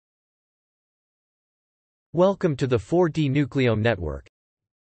Welcome to the 4D Nucleome Network.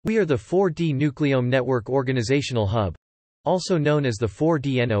 We are the 4D Nucleome Network Organizational Hub, also known as the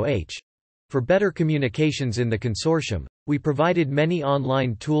 4DNOH. For better communications in the consortium, we provided many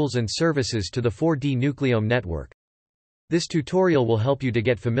online tools and services to the 4D Nucleome Network. This tutorial will help you to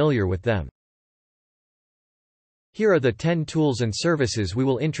get familiar with them. Here are the 10 tools and services we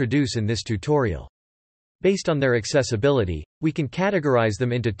will introduce in this tutorial. Based on their accessibility, we can categorize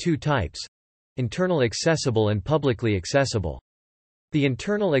them into two types: internal accessible and publicly accessible. The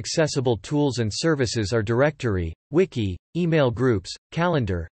internal accessible tools and services are directory, wiki, email groups,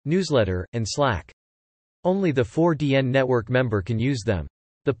 calendar, newsletter, and Slack. Only the 4DN network member can use them.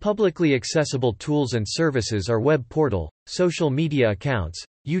 The publicly accessible tools and services are web portal, social media accounts,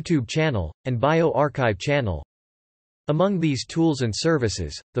 YouTube channel, and bio-archive channel. Among these tools and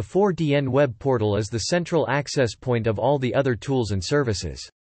services, the 4DN web portal is the central access point of all the other tools and services.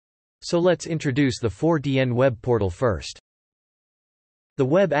 So let's introduce the 4DN web portal first. The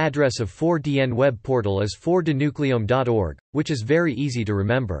web address of 4DN web portal is 4dnucleome.org, which is very easy to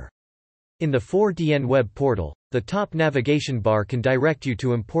remember. In the 4DN web portal, the top navigation bar can direct you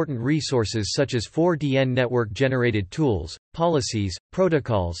to important resources such as 4DN network-generated tools, policies,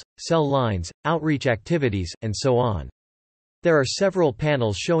 protocols, cell lines, outreach activities, and so on. There are several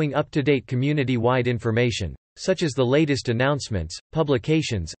panels showing up-to-date community-wide information, such as the latest announcements,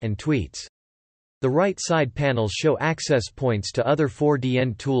 publications, and tweets. The right side panels show access points to other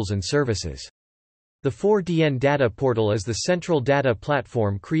 4DN tools and services. The 4DN Data Portal is the central data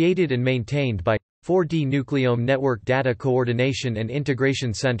platform created and maintained by 4D Nucleome Network Data Coordination and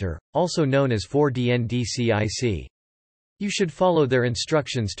Integration Center, also known as 4DN DCIC. You should follow their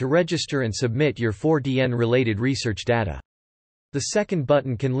instructions to register and submit your 4DN-related research data. The second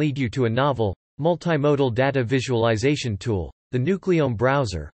button can lead you to a novel, multimodal data visualization tool, the Nucleome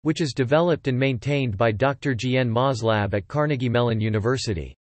Browser, which is developed and maintained by Dr. Jian Ma's lab at Carnegie Mellon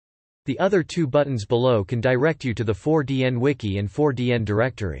University. The other two buttons below can direct you to the 4DN Wiki and 4DN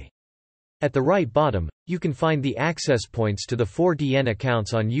directory. At the right bottom, you can find the access points to the 4DN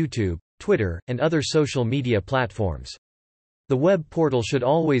accounts on YouTube, Twitter, and other social media platforms. The web portal should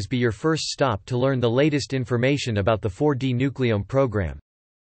always be your first stop to learn the latest information about the 4D Nucleome program.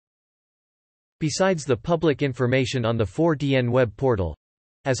 Besides the public information on the 4DN web portal,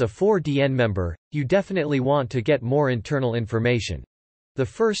 as a 4DN member, you definitely want to get more internal information. The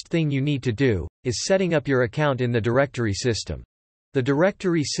first thing you need to do is setting up your account in the directory system. The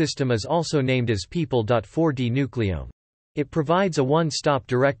directory system is also named as people.4dnucleome. It provides a one-stop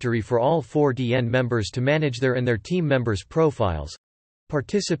directory for all 4DN members to manage their and their team members' profiles,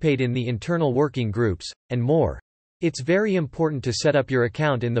 participate in the internal working groups, and more. It's very important to set up your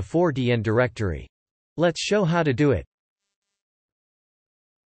account in the 4DN directory. Let's show how to do it.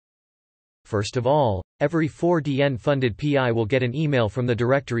 First of all, every 4DN-funded PI will get an email from the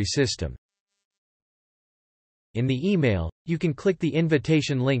directory system. In the email, you can click the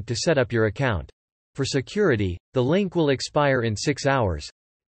invitation link to set up your account. For security, the link will expire in 6 hours.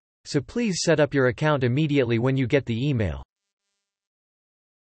 So please set up your account immediately when you get the email.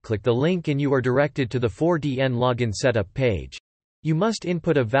 Click the link and you are directed to the 4DN login setup page. You must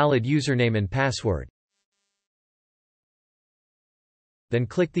input a valid username and password. Then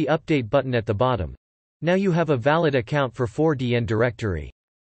click the update button at the bottom. Now you have a valid account for 4DN directory.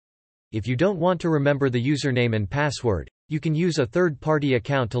 If you don't want to remember the username and password, you can use a third-party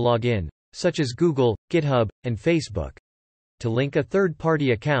account to log in, such as Google, GitHub, and Facebook. To link a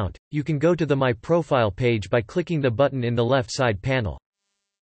third-party account, you can go to the My Profile page by clicking the button in the left side panel.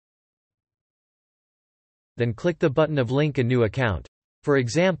 Then click the button of Link a New Account. For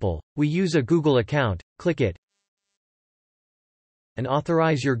example, we use a Google account, click it, and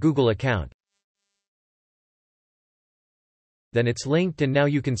authorize your Google account. Then it's linked and now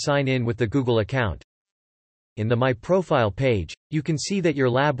you can sign in with the Google account. In the My Profile page, you can see that your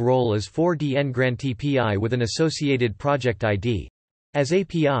lab role is 4DN grantee PI with an associated project ID. As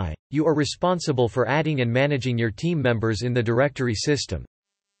API, you are responsible for adding and managing your team members in the directory system.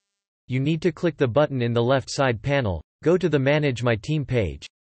 You need to click the button in the left side panel, go to the Manage My Team page.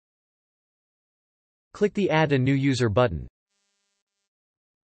 Click the Add a New User button.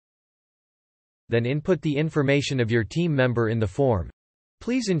 Then input the information of your team member in the form.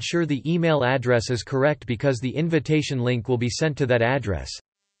 Please ensure the email address is correct because the invitation link will be sent to that address.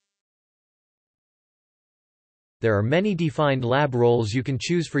 There are many defined lab roles you can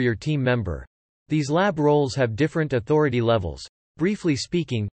choose for your team member. These lab roles have different authority levels. Briefly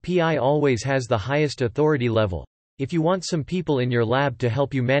speaking, PI always has the highest authority level. If you want some people in your lab to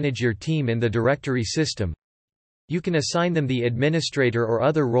help you manage your team in the directory system, you can assign them the administrator or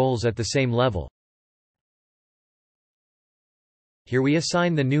other roles at the same level. Here we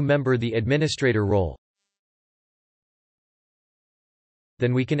assign the new member the administrator role.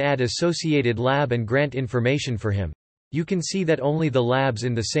 Then we can add associated lab and grant information for him. You can see that only the labs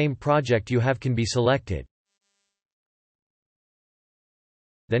in the same project you have can be selected.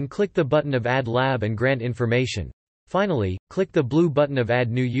 Then click the button of Add Lab and Grant Information. Finally, click the blue button of Add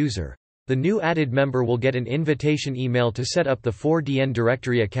New User. The new added member will get an invitation email to set up the 4DN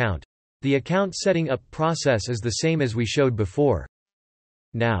directory account. The account setting up process is the same as we showed before.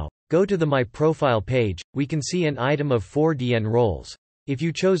 Now, go to the My Profile page. We can see an item of 4DN roles. If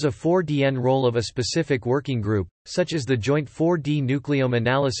you chose a 4DN role of a specific working group, such as the Joint 4D Nucleome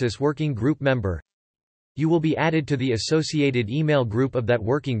Analysis Working Group member, you will be added to the associated email group of that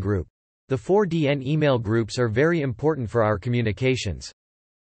working group. The 4DN email groups are very important for our communications.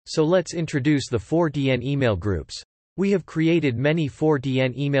 So let's introduce the 4DN email groups. We have created many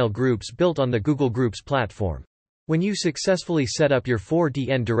 4DN email groups built on the Google Groups platform. When you successfully set up your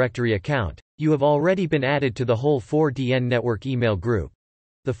 4DN directory account, you have already been added to the whole 4DN network email group.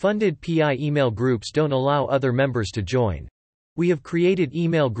 The funded PI email groups don't allow other members to join. We have created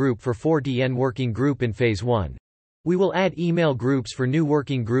email group for 4DN working group in Phase 1. We will add email groups for new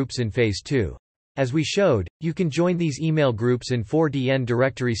working groups in Phase 2. As we showed, you can join these email groups in 4DN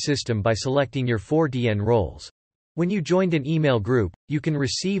directory system by selecting your 4DN roles. When you joined an email group, you can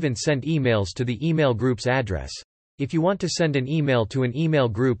receive and send emails to the email group's address. If you want to send an email to an email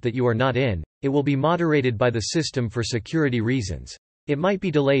group that you are not in, it will be moderated by the system for security reasons. It might be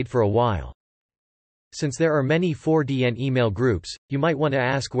delayed for a while. Since there are many 4DN email groups, you might want to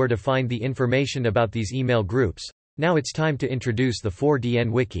ask where to find the information about these email groups. Now it's time to introduce the 4DN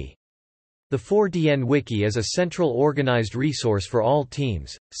Wiki. The 4DN Wiki is a central organized resource for all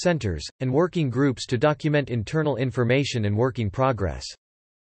teams, centers, and working groups to document internal information and working progress.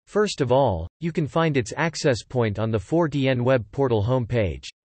 First of all, you can find its access point on the 4DN web portal homepage.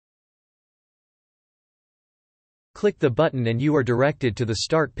 Click the button and you are directed to the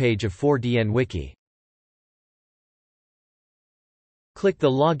start page of 4DN Wiki. Click the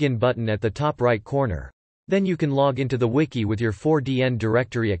Login button at the top right corner. Then you can log into the wiki with your 4DN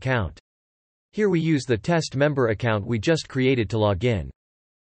directory account. Here we use the test member account we just created to log in.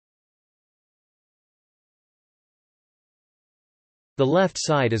 The left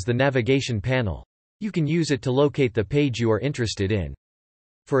side is the navigation panel. You can use it to locate the page you are interested in.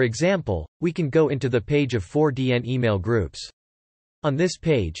 For example, we can go into the page of 4DN email groups. On this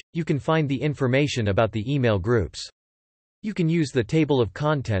page, you can find the information about the email groups. You can use the table of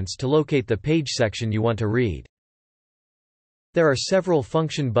contents to locate the page section you want to read. There are several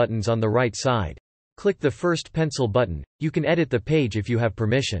function buttons on the right side. Click the first pencil button. You can edit the page if you have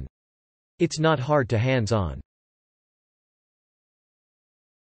permission. It's not hard to hands-on.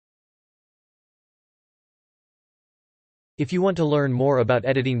 If you want to learn more about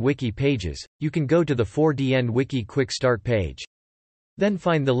editing wiki pages, you can go to the 4DN Wiki Quick Start page. Then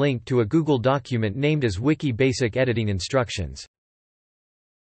find the link to a Google document named as Wiki Basic Editing Instructions.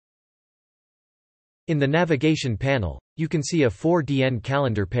 In the navigation panel, you can see a 4DN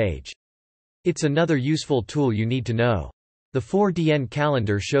calendar page. It's another useful tool you need to know. The 4DN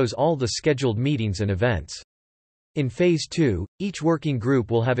calendar shows all the scheduled meetings and events. In Phase 2, each working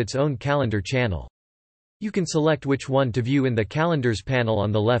group will have its own calendar channel. You can select which one to view in the Calendars panel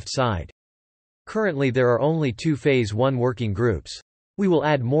on the left side. Currently there are only 2 Phase 1 working groups. We will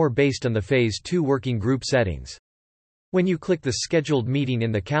add more based on the Phase 2 working group settings. When you click the scheduled meeting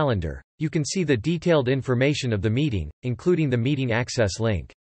in the calendar, you can see the detailed information of the meeting, including the meeting access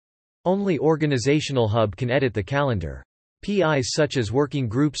link. Only Organizational Hub can edit the calendar. PIs such as working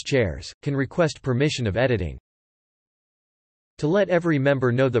groups chairs can request permission of editing. To let every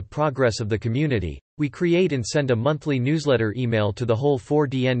member know the progress of the community, we create and send a monthly newsletter email to the whole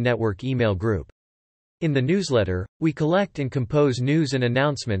 4DN network email group. In the newsletter, we collect and compose news and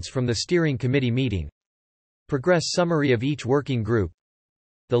announcements from the steering committee meeting, progress summary of each working group,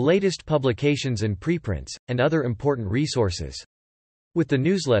 the latest publications and preprints, and other important resources. With the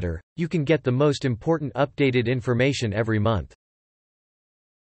newsletter, you can get the most important updated information every month.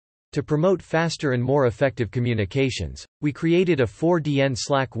 To promote faster and more effective communications, we created a 4DN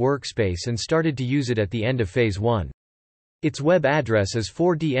Slack workspace and started to use it at the end of Phase 1. Its web address is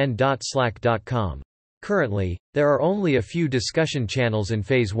 4dn.slack.com. Currently, there are only a few discussion channels in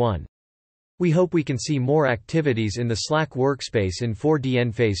Phase 1. We hope we can see more activities in the Slack workspace in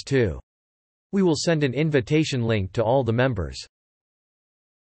 4DN Phase 2. We will send an invitation link to all the members.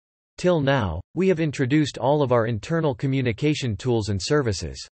 Till now, we have introduced all of our internal communication tools and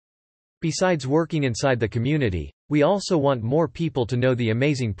services. Besides working inside the community, we also want more people to know the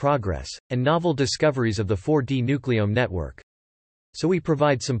amazing progress and novel discoveries of the 4D Nucleome Network. so we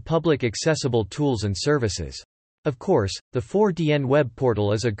provide some public accessible tools and services. Of course, the 4DN web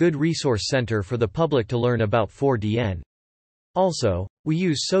portal is a good resource center for the public to learn about 4DN. Also, we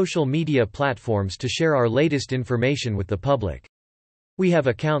use social media platforms to share our latest information with the public. We have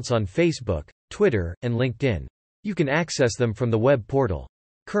accounts on Facebook, Twitter, and LinkedIn. You can access them from the web portal.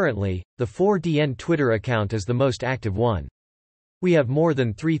 Currently, the 4DN Twitter account is the most active one. We have more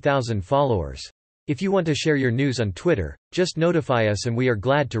than 3,000 followers. If you want to share your news on Twitter, just notify us and we are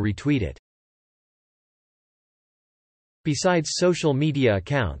glad to retweet it. Besides social media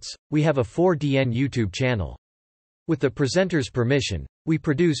accounts, we have a 4DN YouTube channel. With the presenter's permission, we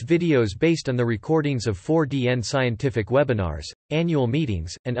produce videos based on the recordings of 4DN scientific webinars, annual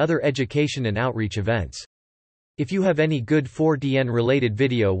meetings, and other education and outreach events. If you have any good 4DN related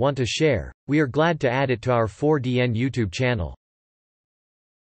video want to share, we are glad to add it to our 4DN YouTube channel.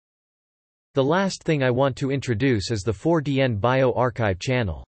 The last thing I want to introduce is the 4DN BioArchive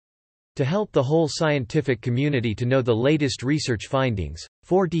channel. To help the whole scientific community to know the latest research findings,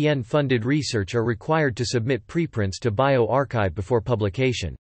 4DN-funded research are required to submit preprints to BioArchive before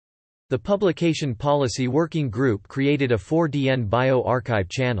publication. The Publication Policy Working Group created a 4DN BioArchive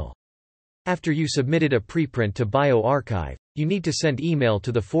channel. After you submitted a preprint to BioArchive, you need to send email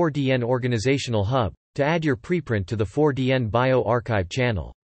to the 4DN Organizational Hub to add your preprint to the 4DN BioArchive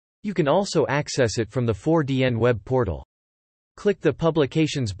channel. You can also access it from the 4DN web portal. Click the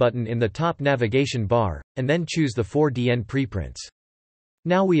Publications button in the top navigation bar, and then choose the 4DN preprints.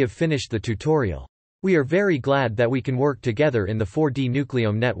 Now we have finished the tutorial. We are very glad that we can work together in the 4D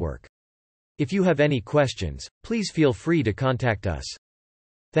Nucleome Network. If you have any questions, please feel free to contact us.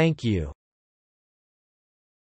 Thank you.